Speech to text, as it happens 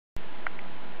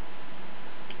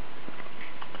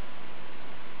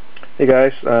Hey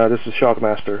guys, this is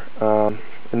Shockmaster.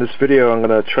 In this video I'm going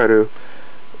to try to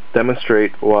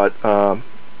demonstrate what pibach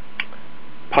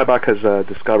has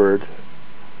discovered.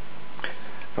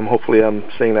 Hopefully I'm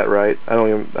saying that right.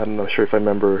 I'm not sure if I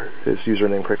remember his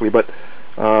username correctly, but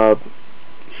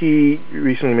he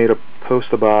recently made a post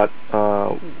about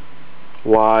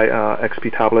why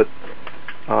XP Tablet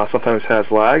sometimes has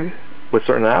lag with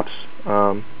certain apps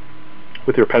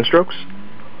with your pen strokes.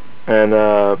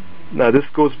 And now this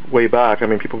goes way back. I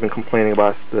mean, people have been complaining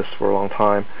about this for a long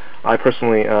time. I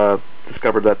personally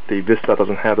discovered that the Vista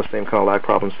doesn't have the same kind of lag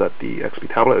problems that the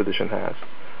XP Tablet Edition has.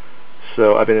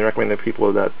 So I've been recommending to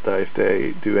people that if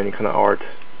they do any kind of art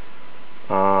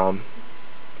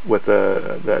with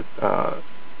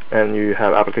and you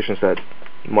have applications that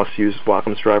must use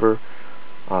Wacom's driver,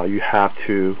 you have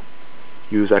to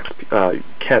use you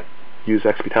can't use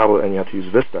XP Tablet and you have to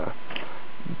use Vista.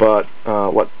 But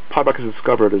what pibach has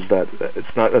discovered is that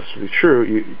it's not necessarily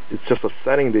true. It's just a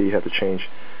setting that you have to change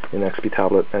in XP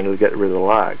Tablet, and it'll get rid of the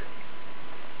lag.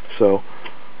 So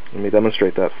let me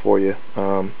demonstrate that for you.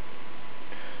 By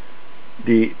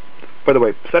the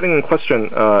way, setting in question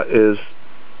is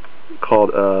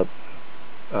called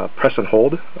press and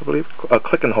hold, I believe,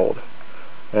 click and hold.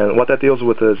 And what that deals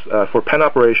with is for pen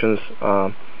operations,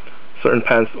 certain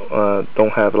pens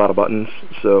don't have a lot of buttons.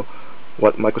 So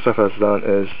what Microsoft has done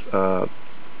is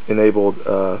enabled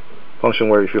a function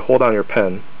where if you hold down your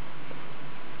pen,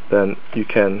 then you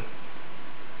can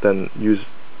then use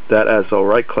that as a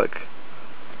right click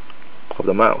of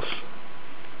the mouse.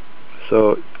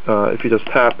 So if you just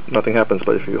tap, nothing happens,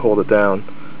 but if you hold it down,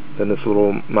 then this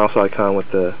little mouse icon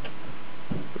with the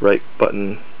right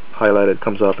button highlighted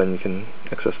comes up and you can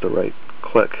access the right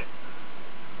click.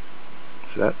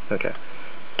 See that? Okay.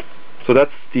 So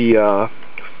that's the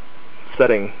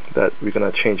setting that we're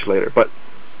going to change later. But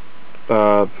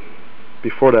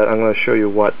before that, I'm going to show you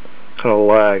what kind of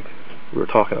lag we were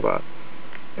talking about.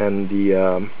 And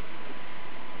the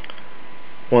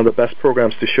one of the best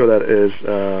programs to show that is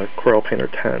Corel Painter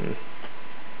 10.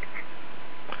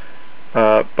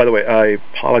 By the way, I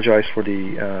apologize for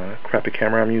the crappy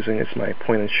camera I'm using. It's my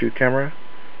point and shoot camera.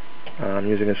 I'm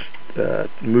using this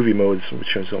movie modes,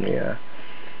 which is only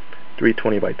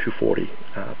 320 by 240,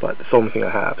 but it's the only thing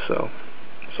I have, so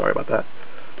sorry about that.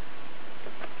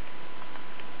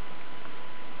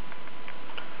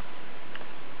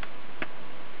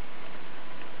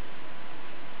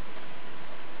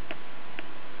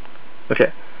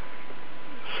 Okay,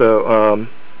 so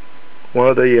one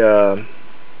of the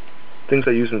things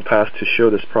I used in the past to show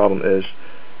this problem is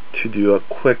to do a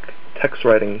quick text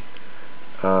writing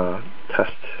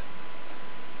test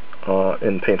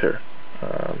in Painter.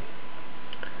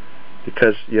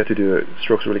 Because you have to do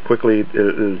strokes really quickly, it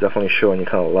is definitely showing you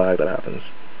kind of lag that happens.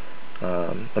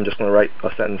 I'm just going to write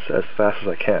a sentence as fast as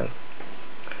I can.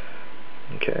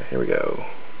 Okay, here we go.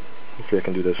 Hopefully I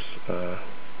can do this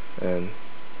and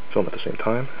film at the same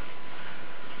time.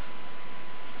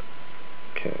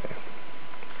 Okay.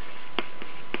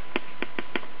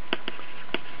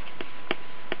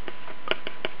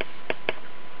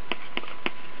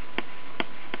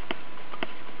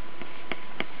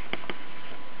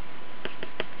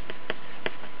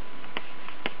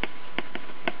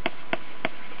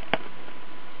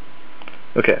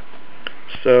 Okay,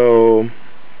 so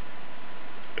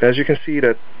as you can see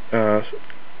that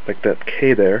like that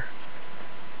K there,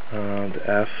 the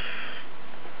F,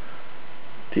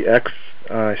 the X,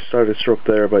 I started a stroke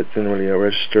there but it didn't really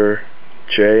register.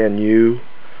 J and U,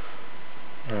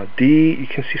 D, you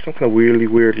can see some kind of really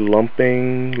weird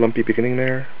lumpy beginning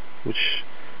there, which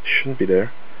shouldn't be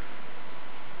there.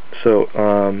 So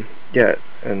yeah,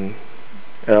 and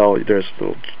L, there's a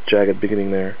little jagged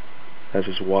beginning there, as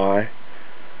is Y.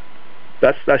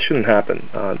 That shouldn't happen.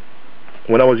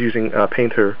 When I was using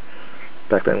Painter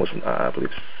back then, it was I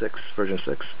believe version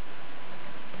 6.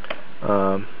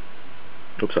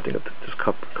 Oops, I think I just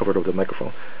covered over the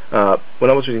microphone. When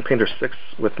I was using Painter 6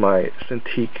 with my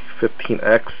Cintiq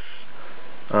 15X,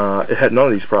 it had none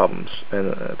of these problems.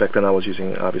 And back then I was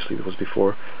using, obviously it was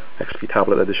before XP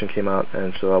Tablet Edition came out,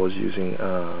 and so I was using,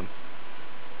 or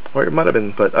it might have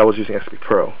been, but I was using XP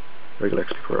Pro. Regular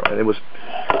XP Pro, and the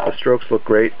strokes look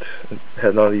great. It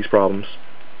had none of these problems.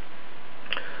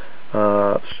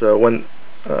 So when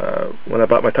I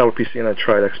bought my Tablet PC and I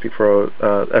tried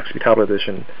XP Tablet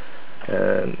Edition,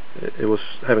 and it was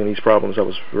having these problems, I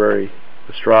was very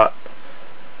distraught.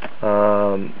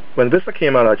 When Vista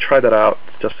came out, I tried that out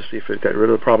just to see if it got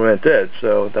rid of the problem, and it did.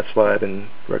 So that's why I've been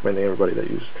recommending everybody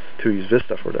to use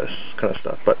Vista for this kind of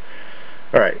stuff. But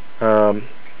all right.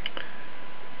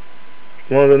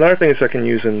 One of the other things I can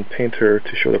use in Painter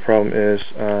to show the problem is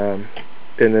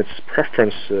in its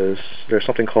preferences, there's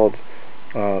something called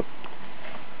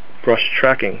brush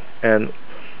tracking, and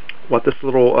what this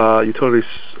little utility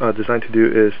is designed to do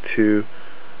is to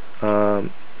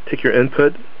take your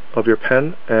input of your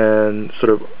pen and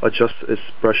sort of adjust its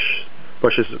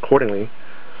brushes accordingly.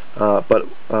 But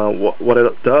what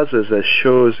it does is it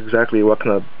shows exactly what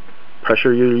kind of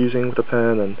pressure you're using with the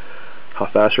pen and how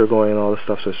fast you're going and all this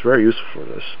stuff, so it's very useful for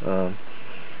this.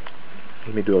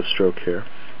 Let me do a stroke here.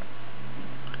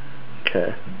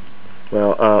 Okay.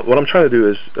 Well, what I'm trying to do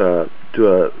is do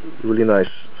a really nice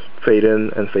fade in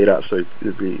and fade out. So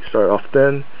we start off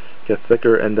thin, get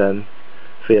thicker, and then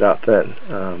fade out thin.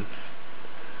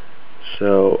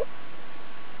 So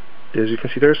as you can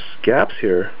see, there's gaps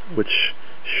here which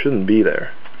shouldn't be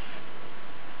there.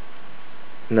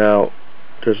 Now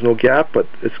there's no gap, but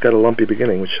it's got a lumpy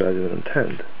beginning, which I didn't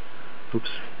intend.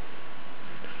 Oops.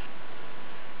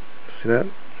 See that?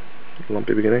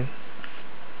 Lumpy beginning.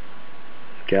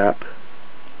 Gap.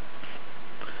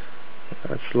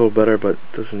 That's a little better, but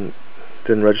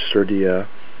didn't register the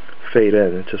fade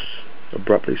in. It just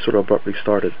sort of abruptly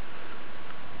started.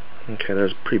 Okay,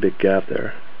 there's a pretty big gap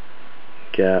there.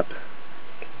 Gap.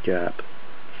 Gap.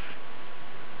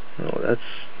 Oh, that's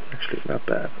actually not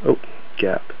bad. Oh,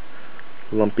 gap.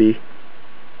 Lumpy.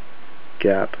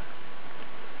 Gap.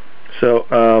 So,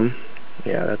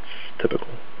 yeah, that's typical.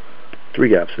 3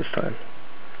 gaps this time.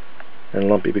 And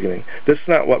lumpy beginning. This is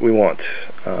not what we want.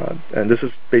 And this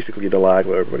is basically the lag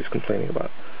that everybody's complaining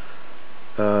about.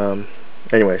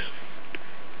 Anyways.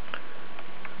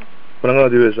 What I'm going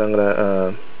to do is I'm going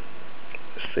to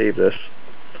save this.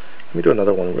 Let me do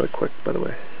another one really quick, by the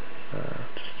way.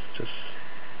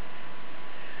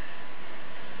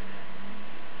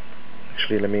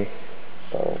 Actually, let me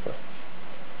start over.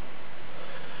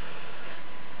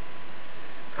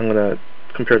 I'm going to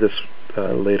compare this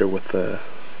later with the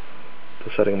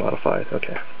setting modified.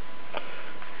 Okay.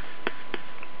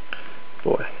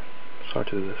 Boy, it's hard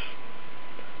to do this.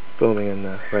 Filming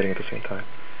and writing at the same time.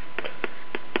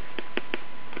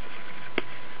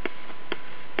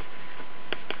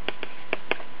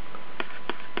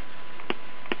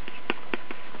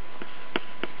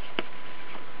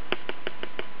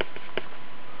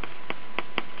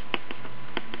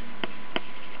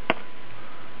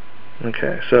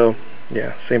 Okay, so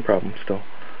yeah, same problem still.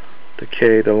 The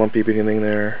K, the lumpy beginning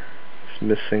there, it's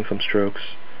missing some strokes.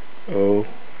 O,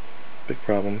 big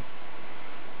problem.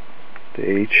 The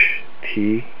H,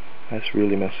 T, that's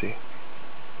really messy.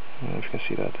 I don't know if you can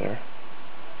see that there.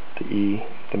 The E,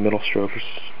 the middle stroke is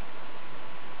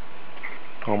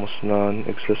almost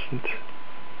non-existent.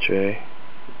 J.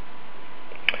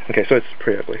 Okay, so it's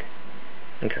pretty ugly.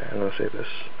 Okay, I'm gonna save this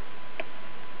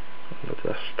on the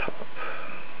desktop.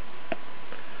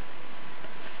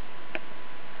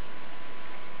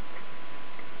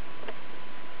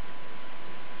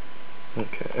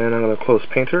 Okay, and I'm going to close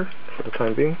Painter for the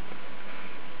time being.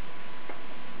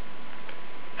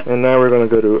 And now we're going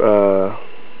to go to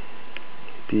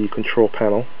the control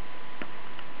panel.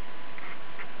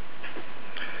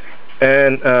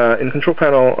 And in control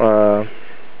panel,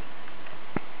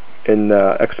 in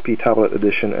XP Tablet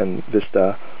Edition and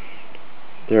Vista,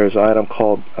 there's an item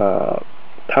called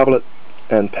Tablet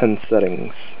and Pen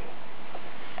Settings.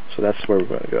 So that's where we're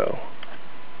going to go.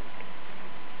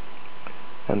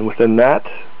 And within that,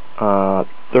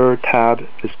 third tab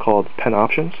is called Pen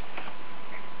Options.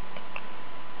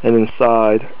 And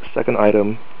inside, second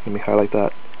item, let me highlight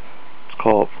that, it's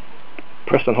called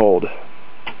Press and Hold,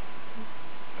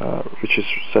 which is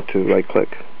set to right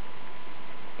click.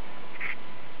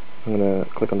 I'm going to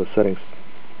click on the Settings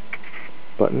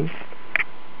button.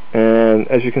 And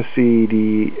as you can see,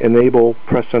 the Enable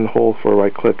Press and Hold for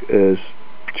right click is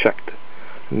checked.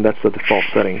 And that's the default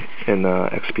setting in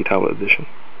XP Tablet Edition.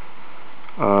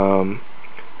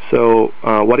 So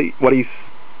what he's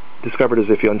discovered is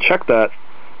if you uncheck that,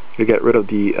 you get rid of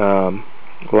the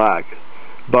lag.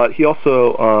 But he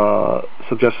also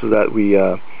suggested that we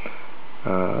have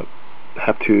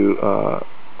to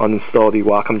uninstall the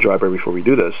Wacom driver before we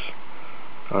do this.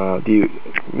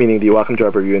 Meaning the Wacom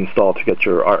driver you install to get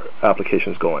your art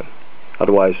applications going.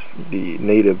 Otherwise, the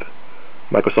native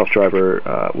Microsoft driver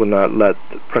will not let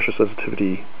pressure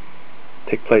sensitivity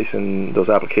take place in those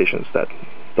applications that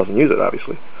doesn't use it,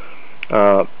 obviously.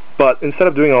 But instead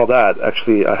of doing all that,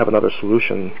 actually I have another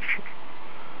solution which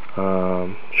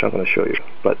I'm going to show you.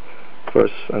 But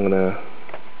first I'm going to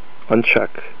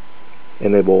uncheck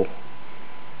Enable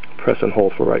Press and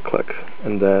Hold for right click,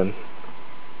 and then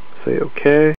say OK.